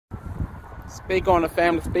Speak on the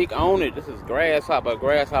family, speak on it. This is Grasshopper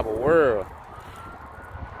World.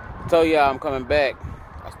 I told y'all I'm coming back.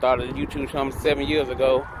 I started a YouTube channel 7 years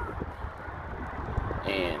ago.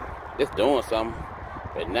 And it's doing something.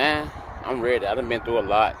 But now, I'm ready. I done been through a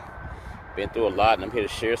lot. And I'm here to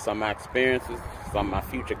share some of my experiences, some of my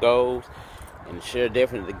future goals, and to share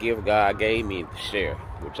definitely the gift God gave me to share,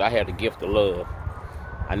 which I have the gift of love.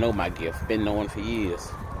 I know my gift. Been knowing for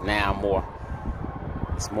years. Now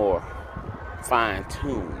it's more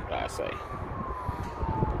fine-tuned, I say.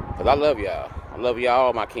 Because I love y'all. I love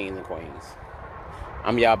y'all, my kings and queens.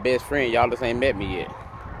 I'm y'all best friend. Y'all just ain't met me yet.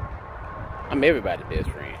 I'm everybody's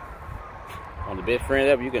best friend. I'm the best friend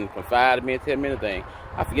ever. You can confide in me and tell me anything.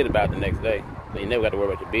 I forget about it the next day. So you never got to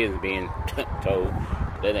worry about your business being told.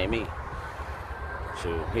 That ain't me.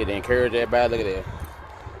 So here to encourage everybody. Look at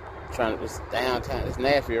that. Trying to, it's downtown. It's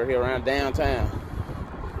Nashville here around downtown.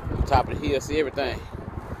 On top of the hill, see everything.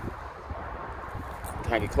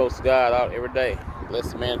 I get close to God out every day.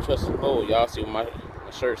 Bless the man, trust the Lord. Y'all see what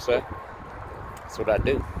my shirt say? That's what I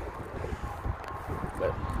do.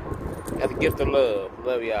 But got the gift of love.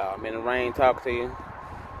 Love y'all. I'm in the rain talking to you.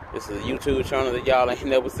 This is a YouTube channel that y'all ain't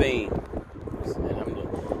never seen. And I'm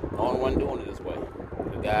the only one doing it this way.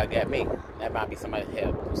 But God got me. That might be somebody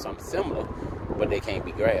help do something similar, but they can't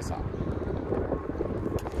be Grasshopper.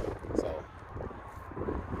 So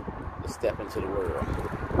let's step into the world.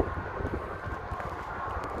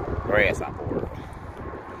 Grasshopper world.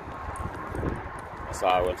 That's all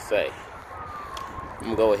I want to say. I'm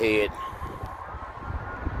gonna go ahead.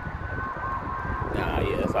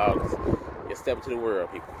 That's all. Just step into the world,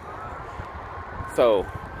 people. So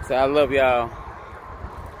I love y'all.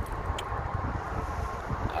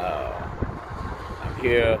 I'm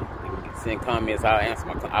here. You can send comments.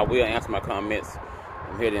 I will answer my comments.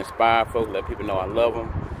 I'm here to inspire folks, let people know I love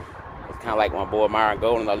them. It's kind of like my boy Myron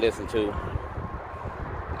Golden I listen to.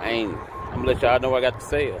 I'm gonna let y'all know what I got to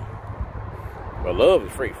say. But love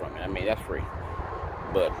is free from it. I mean, that's free.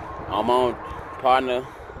 But I'm on partner.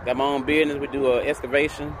 Got my own business. We do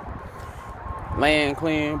excavation, land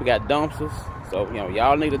clearing. We got dumpsters. So, you know,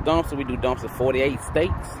 y'all need a dumpster. We do dumpsters 48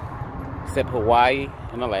 states, except Hawaii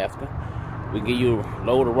and Alaska. We give you a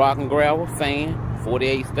load of rock and gravel, sand,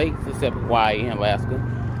 48 states, except Hawaii and Alaska.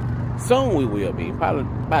 Soon we will be. Probably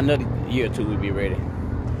about another year or two we'll be ready.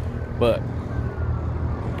 But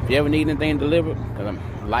if you ever need anything delivered, because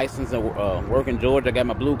I'm licensed and work in Georgia, I got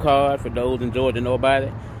my blue card. For those in Georgia know about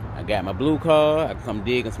it, I got my blue card. I can come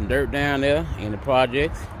digging some dirt down there in the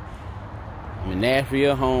projects. I'm in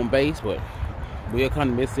Nashville, home base, but we'll come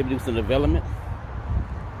to Mississippi do some development.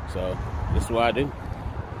 So this is what I do.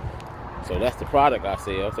 So that's the product I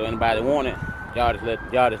sell. So anybody want it, y'all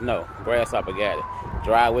just know. Grasshopper got it.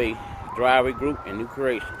 Driveway Group and New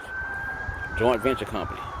Creations, joint venture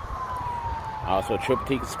company. Also Triple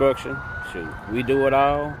T Construction. Shoot, we do it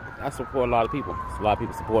all. I support a lot of people. A lot of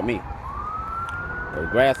people support me. So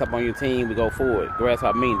Grasshopper on your team, we go forward.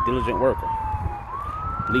 Grasshopper means diligent worker.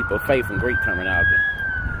 Leap of faith and great terminology.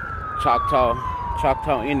 Choctaw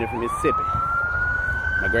Indian from Mississippi.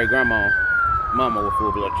 My mama was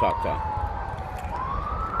full-blood Choctaw.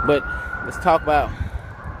 But let's talk about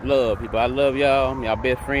love, people. I love y'all. I'm y'all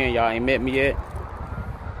best friend. Y'all ain't met me yet.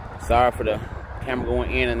 Sorry for the camera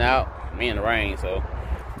going in and out. I'm in the rain, so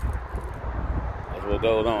that's what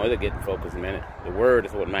goes on. It'll get in focus in a minute. The word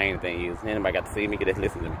is what the main thing is. Anybody got to see me, can just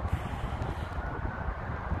listen to me.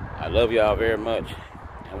 I love y'all very much.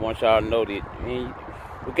 I want y'all to know that, I mean,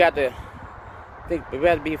 we got to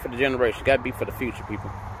be for the generation. Got to be for the future,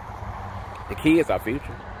 people. The kids are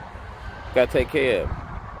future. Got to take care of them.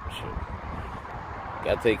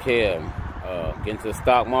 Got to take care of them. Get into the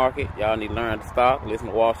stock market. Y'all need to learn the stock. Listen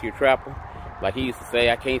to Wall Street Trapper. Like he used to say,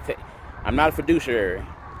 I'm not a fiduciary. You know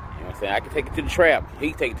what I'm saying? I can take it to the trap. He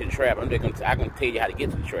can take it to the trap. I can tell you how to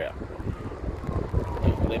get to the trap.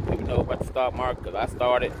 And let people know about the stock market, because I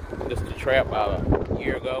started just the trap about a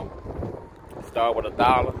year ago. Started with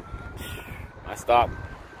 $1. My stock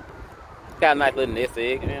got a nice little nest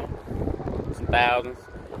egg, you know, some thousands.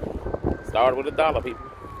 Started with $1, people.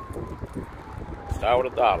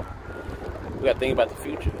 Started with $1. We got to think about the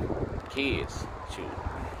future. Kids, shoot.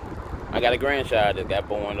 I got a grandchild that got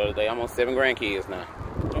born the other day. I'm on 7 grandkids now.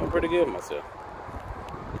 Doing pretty good with myself.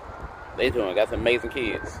 Got some amazing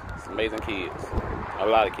kids. Some amazing kids. A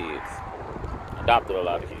lot of kids. Adopted a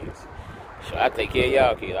lot of kids. So I take care of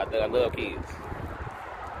y'all kids. I love kids.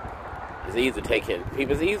 It's easy to take care of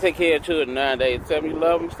people. It's easy to take care of children nowadays. Tell them you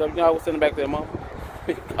love them, stuff you always send them back to their mama.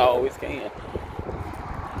 Always can.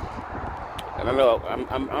 And I know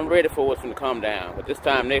I'm ready for what's going to come down. But this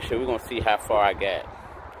time next year, we're going to see how far I got.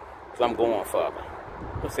 Because I'm going further.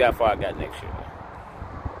 We'll see how far I got next year.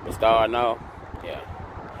 But starting off, yeah.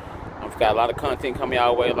 I've got a lot of content coming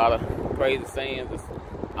our way, a lot of crazy sayings, just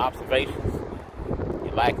observations.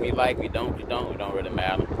 You like me, don't, you don't, it don't really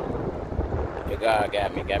matter. But God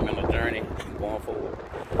got me on a journey going forward.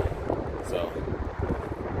 So,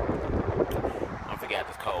 I forgot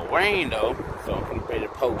this cold rain though, so I'm pretty ready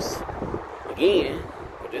to post again.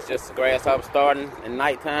 But it's just the Grasshopper starting in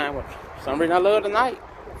nighttime. For some reason I love the night.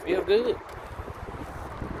 It feels good.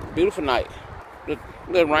 Beautiful night.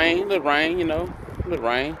 Little rain, you know, little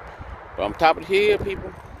rain. But I'm top of the hill,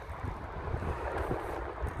 people.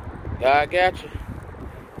 God got you.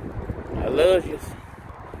 I love you.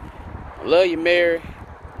 I love you, Mary.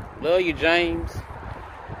 Love you, James. You know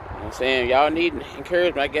what I'm saying? Y'all need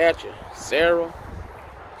encouragement. I got you. Sarah.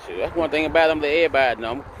 Shoot, that's one thing about them that everybody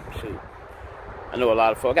know. Shoot. I know a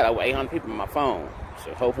lot of folks. I got over 800 people on my phone.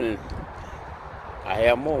 So hoping I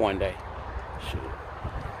have more one day. Shoot.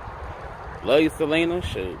 Love you, Selena.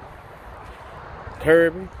 Shoot.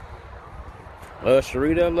 Kirby. Love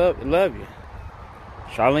Sharita. Love you.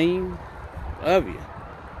 Charlene. Love you.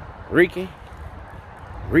 Ricky.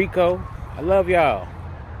 Rico. I love y'all.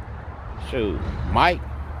 Shoot. Mike.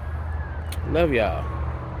 Love y'all.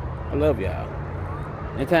 I love y'all.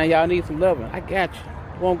 Anytime y'all need some loving, I got you.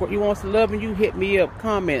 You want some loving, you hit me up.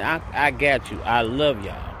 Comment. I got you. I love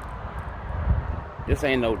y'all. This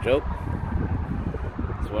ain't no joke.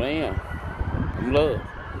 That's what I am. I'm love.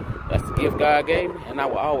 That's the gift God gave me, and I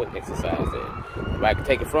will always exercise that. If I can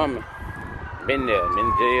take it from me, been there, been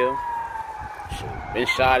in jail, been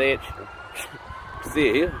shot at,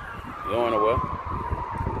 still here, going nowhere.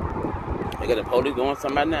 They got the police going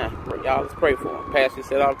somebody now. Y'all, let's pray for them. Pastor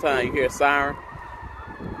said all the time, you hear a siren,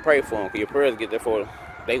 pray for them, because your prayers get there for them.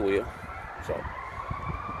 They will. So,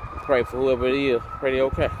 pray for whoever it is. Pray they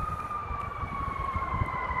okay.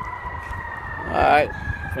 Alright,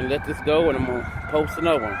 finna let this go, and I'm gonna post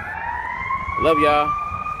another one. Love y'all.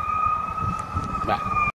 Bye.